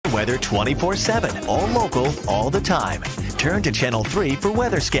weather 24/7, all local, all the time. Turn to Channel 3 for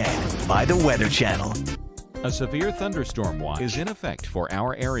Weather Scan by the Weather Channel. A severe thunderstorm watch is in effect for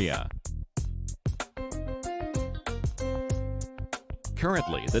our area.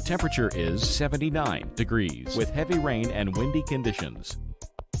 Currently, the temperature is 79 degrees with heavy rain and windy conditions.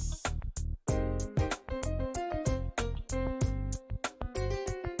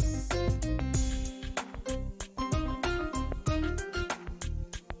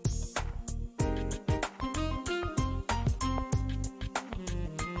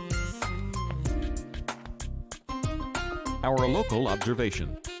 Our local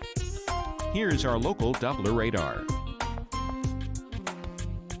observation. Here's our local Doppler radar.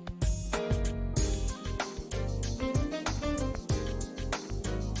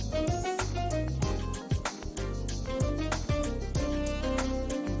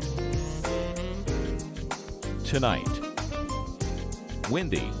 Tonight.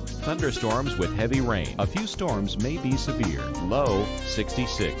 Windy. Thunderstorms with heavy rain. A few storms may be severe. Low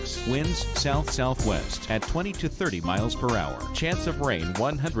 66. Winds south-southwest at 20 to 30 miles per hour. Chance of rain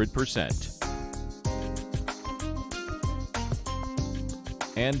 100%.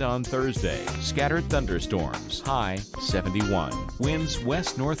 And on Thursday, scattered thunderstorms. High 71. Winds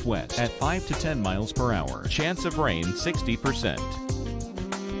west-northwest at 5 to 10 miles per hour. Chance of rain 60%.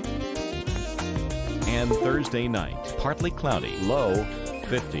 And Thursday night, partly cloudy, low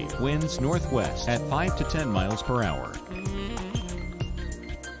 50. Winds northwest at 5 to 10 miles per hour.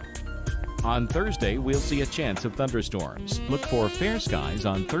 On Thursday, we'll see a chance of thunderstorms. Look for fair skies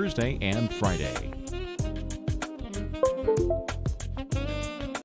on Thursday and Friday.